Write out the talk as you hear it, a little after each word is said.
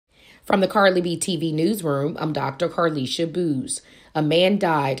From the KBTV newsroom, I'm Dr. Carlisha Booz. A man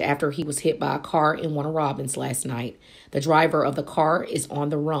died after he was hit by a car in Warner Robins last night. The driver of the car is on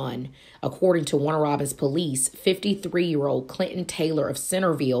the run. According to Warner Robins police, 53-year-old Clinton Taylor of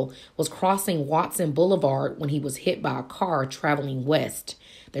Centerville was crossing Watson Boulevard when he was hit by a car traveling west.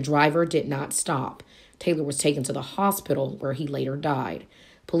 The driver did not stop. Taylor was taken to the hospital where he later died.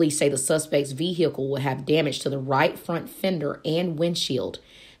 Police say the suspect's vehicle would have damage to the right front fender and windshield.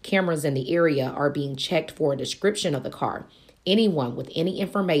 Cameras in the area are being checked for a description of the car. Anyone with any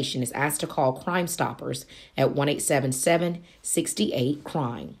information is asked to call Crime Stoppers at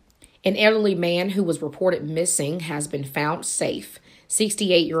 1-877-68-CRIME. An elderly man who was reported missing has been found safe.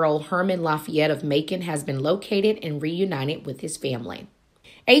 68-year-old Herman Lafayette of Macon has been located and reunited with his family.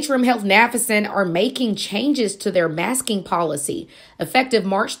 Atrium Health Navicine are making changes to their masking policy. Effective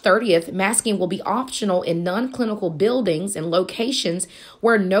March 30th, masking will be optional in non-clinical buildings and locations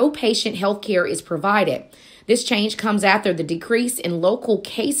where no patient health care is provided. This change comes after the decrease in local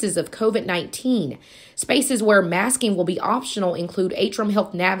cases of COVID-19. Spaces where masking will be optional include Atrium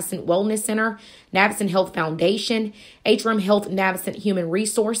Health Navicine Wellness Center, Navicine Health Foundation, Atrium Health Navicine Human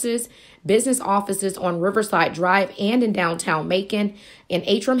Resources, business offices on Riverside Drive and in downtown Macon, and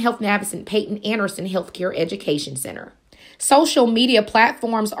Atrium Health Navicine Peyton Anderson Healthcare Education Center. Social media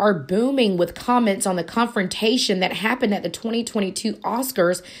platforms are booming with comments on the confrontation that happened at the 2022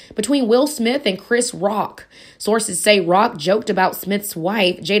 Oscars between Will Smith and Chris Rock. Sources say Rock joked about Smith's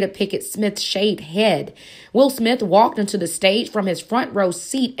wife, Jada Pinkett Smith's shaved head. Will Smith walked into the stage from his front row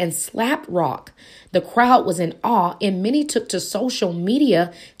seat and slapped Rock. The crowd was in awe, and many took to social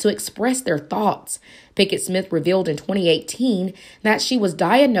media to express their thoughts. Pinkett Smith revealed in 2018 that she was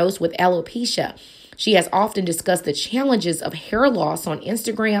diagnosed with alopecia. She has often discussed the challenges of hair loss on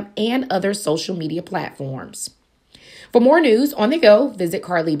Instagram and other social media platforms. For more news on the go, visit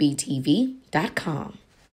KBTV.com.